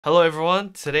Hello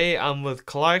everyone, today I'm with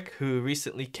Clark who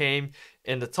recently came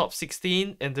in the top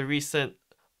 16 in the recent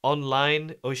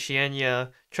online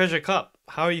Oceania Treasure Cup.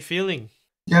 How are you feeling?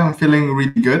 Yeah, I'm feeling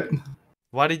really good.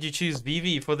 Why did you choose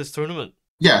Vivi for this tournament?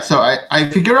 Yeah, so I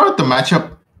figured out the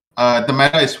matchup. The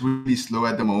meta is really slow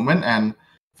at the moment, and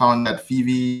found that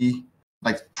Phoebe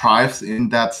like thrives in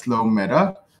that slow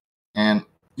meta. And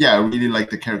yeah, I really like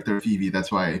the character Phoebe.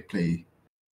 That's why I play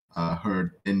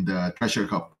her in the Treasure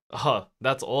Cup. Oh,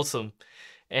 that's awesome.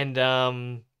 And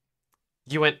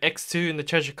you went X2 in the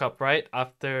Treasure Cup, right?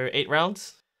 After 8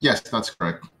 rounds? Yes, that's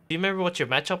correct. Do you remember what your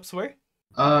matchups were?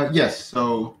 Yes.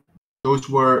 So those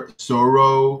were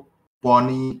Zoro,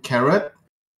 Bonnie, Carrot,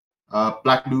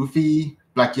 Black Luffy,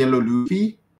 Black Yellow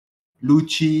Luffy,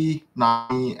 Lucci,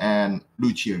 Nami, and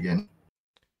Lucci again.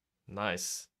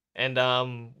 Nice. And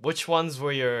which ones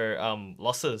were your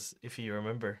losses, if you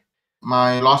remember?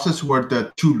 My losses were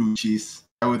the two Luccis.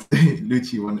 I would say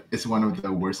Lucci one is one of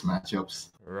the worst matchups.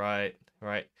 Right,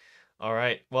 right. All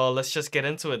right. Well, let's just get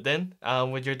into it then.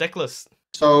 With your deck list.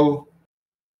 So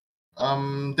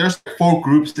there's four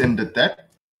groups in the deck.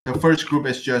 The first group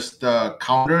is just the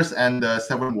counters and the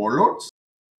seven warlords.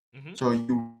 Mm-hmm. So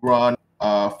you run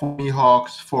four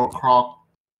Mihawks, four Croc,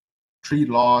 three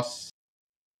Loss,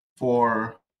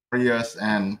 four Warriors,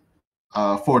 and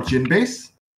four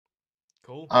Jinbeis.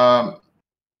 Cool.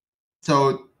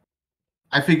 So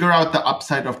I figure out the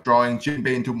upside of drawing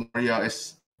Jinbei into Moria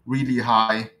is really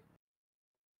high,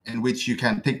 in which you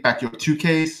can take back your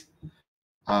 2Ks.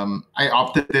 I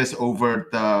opted this over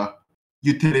the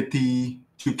utility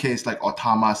 2Ks like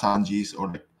Otama, Sanjis, or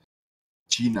like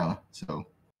China. So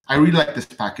I really like this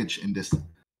package in this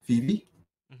Vivi.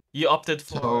 You opted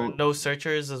for So no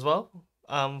searchers as well,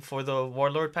 for the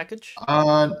Warlord package?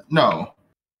 no,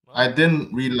 I Oh.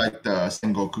 didn't really like the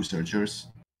Sengoku Searchers.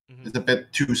 Mm-hmm. It's a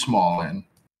bit too small and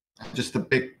just the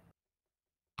big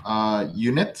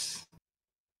units.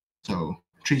 So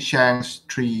three Shanks,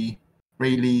 three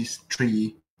Rayleighs,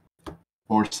 three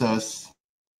Borsas,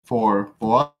 four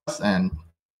Boas, and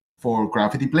four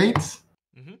Gravity Blades.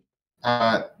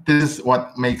 Mm-hmm. This is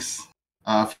what makes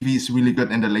Vivis really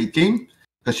good in the late game,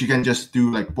 because you can just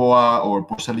do like Boa or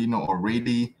Borsalino or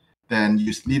Rayleigh, then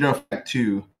use Leader Effect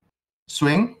to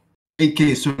swing.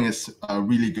 8K swing is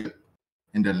really good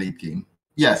in the late game.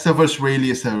 Yeah, Silver's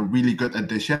Rayleigh is a really good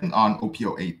addition on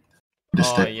OP08. This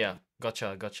Oh deck. yeah,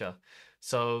 gotcha, gotcha.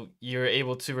 So you're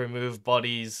able to remove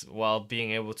bodies while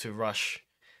being able to rush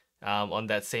on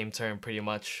that same turn pretty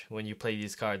much when you play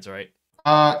these cards, right?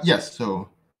 Yes, so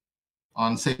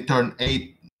on say turn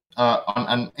 8, on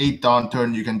an 8 dawn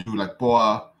turn, you can do like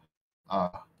Boa,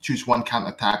 choose one count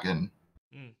attack and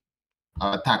Mm.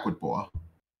 attack with Boa.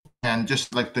 And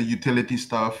just like the utility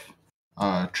stuff,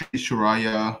 Tree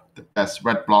Shuraya, the best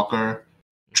red blocker,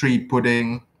 Tree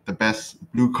Pudding, the best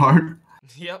blue card,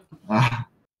 Yep. uh,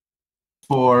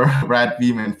 for Rad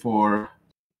Beam, and for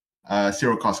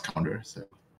zero cost counter. So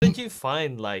How did you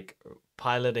find like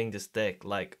piloting this deck?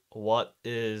 Like, what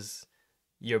is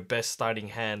your best starting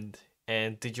hand?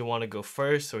 And did you want to go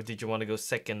first or did you want to go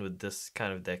second with this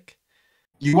kind of deck?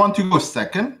 you want to go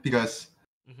second because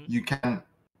Mm-hmm. you can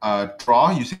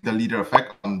draw using the leader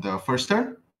effect on the first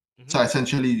turn. Mm-hmm. So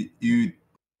essentially, you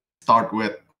start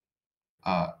with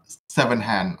uh, 7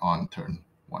 hand on turn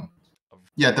 1.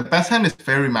 Yeah, the best hand is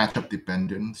very matchup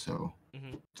dependent. So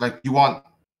Mm-hmm. like you want,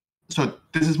 so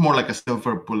this is more like a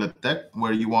silver bullet deck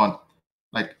where you want,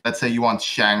 like, let's say you want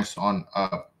Shanks on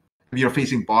if you're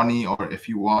facing Bonnie, or if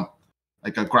you want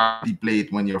like a Gravity Blade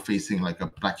when you're facing like a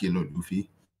Black Yellow Luffy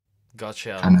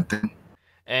Gotcha. kind of thing.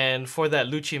 And for that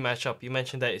Lucci matchup, you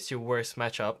mentioned that it's your worst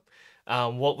matchup.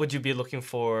 What would you be looking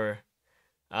for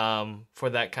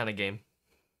that kind of game?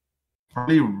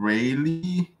 Probably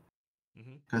Rayleigh,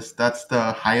 Mm-hmm. because that's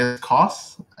the highest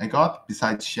cost I got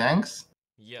besides Shanks.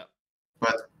 Yeah.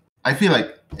 But I feel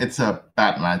like it's a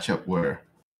bad matchup where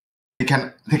they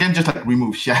can just like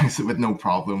remove Shanks with no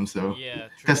problem. So Yeah, true.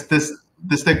 because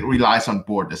this deck relies on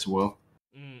board as well.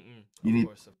 Mm-mm. You Of need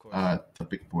course, of course. the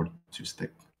big board to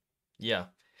stick. Yeah.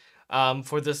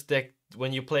 For this deck,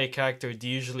 when you play a character, do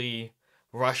you usually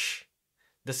rush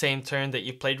the same turn that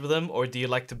you played with them, or do you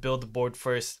like to build the board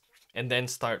first and then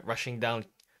start rushing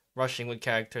with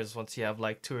characters once you have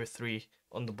like two or three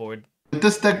on the board? With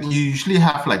this deck, you usually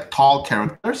have like tall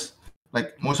characters.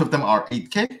 Like Mhm. most of them are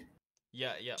 8K.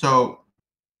 Yeah, yeah. So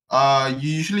you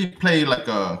usually play like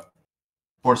a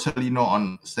Porcelino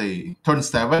on say turn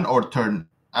 7, or turn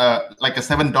like a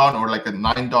 7 dawn or like a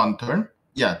 9 dawn turn.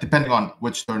 Yeah, depending on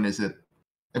which turn is it.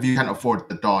 If you can afford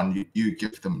the dawn, you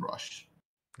give them rush.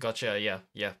 Gotcha. Yeah,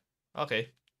 yeah. Okay,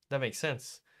 that makes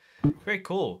sense. Very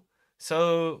cool.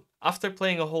 So, After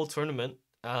playing a whole tournament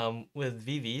with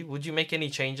Vivi, would you make any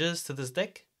changes to this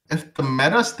deck? If the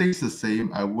meta stays the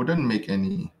same, I wouldn't make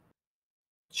any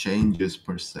changes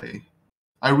per se.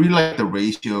 I really like the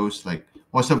ratios. Like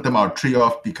most of them are 3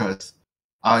 off because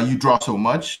you draw so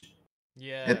much.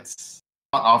 Yeah. It's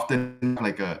not often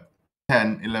like a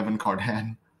 10, 11 card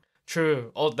hand.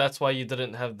 True. Oh, that's why you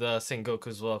didn't have the Sengoku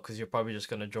as well, because you're probably just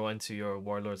gonna draw into your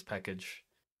Warlords package.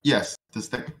 Yes, this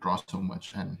deck draws so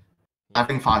much, and Yeah,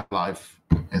 having 5 life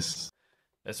is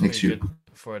that's pretty makes you. good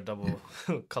for a double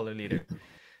color leader.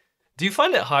 Do you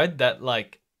find it hard that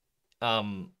like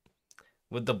um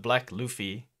with the black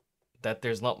Luffy that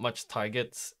there's not much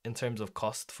targets in terms of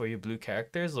cost for your blue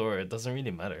characters, or it doesn't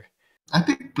really matter? I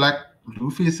think Black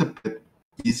Luffy is a bit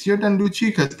easier than Lucci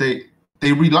because they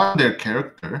rely on their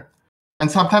character, and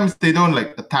sometimes they don't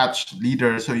like attach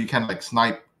leader, so you can like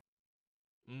snipe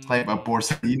a Mm,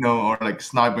 Borsalino or like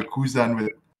snipe a Kuzan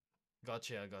with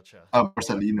gotcha. a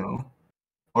Borsalino,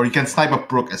 or you can snipe a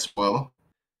Brook as well.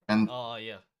 And Oh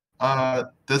yeah.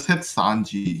 this hits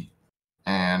Sanji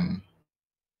and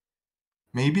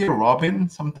maybe a Robin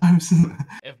sometimes.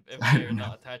 If I they're don't know.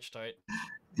 not attached, right?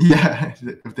 Yeah,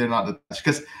 if they're not attached,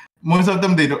 because most of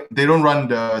them they don't run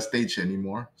the stage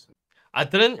anymore. So I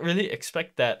didn't really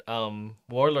expect that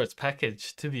Warlords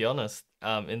package, to be honest,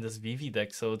 in this VV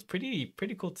deck, so it's pretty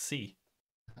cool to see.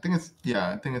 I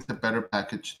think it's a better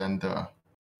package than the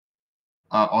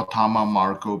Otama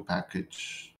Marco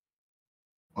package.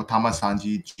 Otama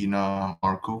Sanji Gina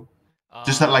Marco.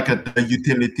 Just like Uh the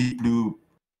utility blue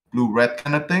red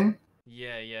kind of thing.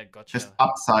 yeah, Just gotcha.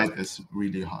 upside is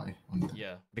really high on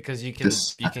Yeah, because you can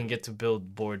this you can package. get to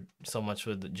build board so much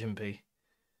with the Jinpei.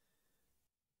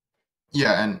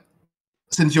 Yeah, and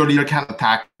since your leader can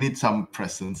attack, you need some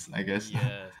presence, I guess.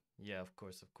 Yeah, of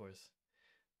course.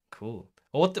 Cool.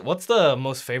 What's the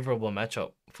most favorable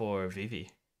matchup for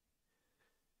Vivi?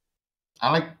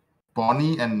 I like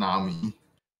Bonnie and Nami.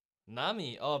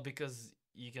 Nami. Oh, because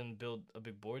you can build a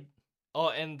big board. Oh,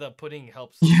 and the pudding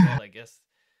helps as Yeah. well, I guess.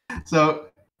 So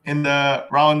in the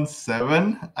round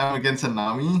 7, I'm against a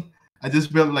Nami. I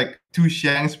just built like 2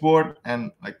 Shanks board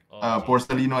and like Oh, jeez.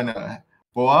 Borsalino and a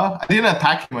Boa. I didn't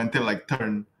attack him until like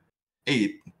turn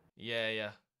 8.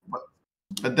 Yeah. But,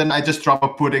 but then I just drop a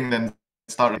pudding, then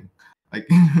start like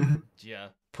Yeah.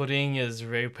 Pudding is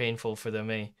very painful for them,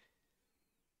 eh?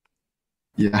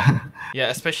 yeah. Yeah,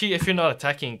 especially if you're not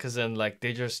attacking, because then like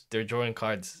they're drawing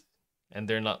cards, and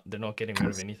they're not getting rid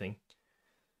of anything.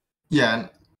 Yeah, and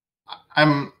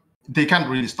I'm they can't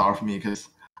really starve me because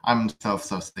I'm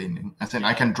self-sustaining. As in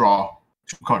I Yeah. can draw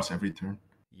 2 cards every turn.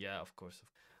 Yeah, of course.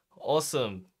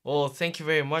 Awesome. Well, thank you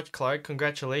very much, Clark.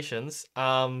 Congratulations.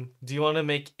 Do you want to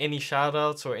make any shout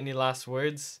outs or any last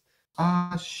words?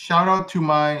 Shout out to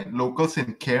my locals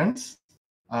in Cairns,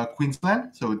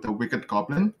 Queensland. So the Wicked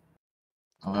Goblin.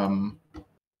 Um,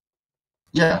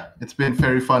 yeah, it's been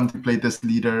very fun to play this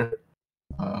leader.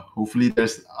 Hopefully,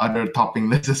 there's other topping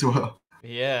lists as well.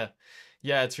 Yeah.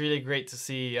 Yeah, it's really great to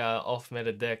see off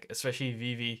meta deck, especially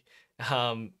Vivi,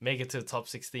 make it to the top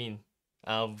 16.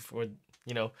 For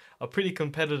a pretty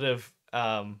competitive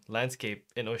landscape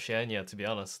in Oceania, to be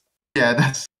honest. Yeah,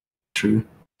 that's true.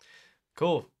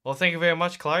 Cool. Well, thank you very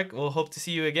much, Clark. We'll hope to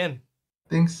see you again.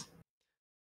 Thanks.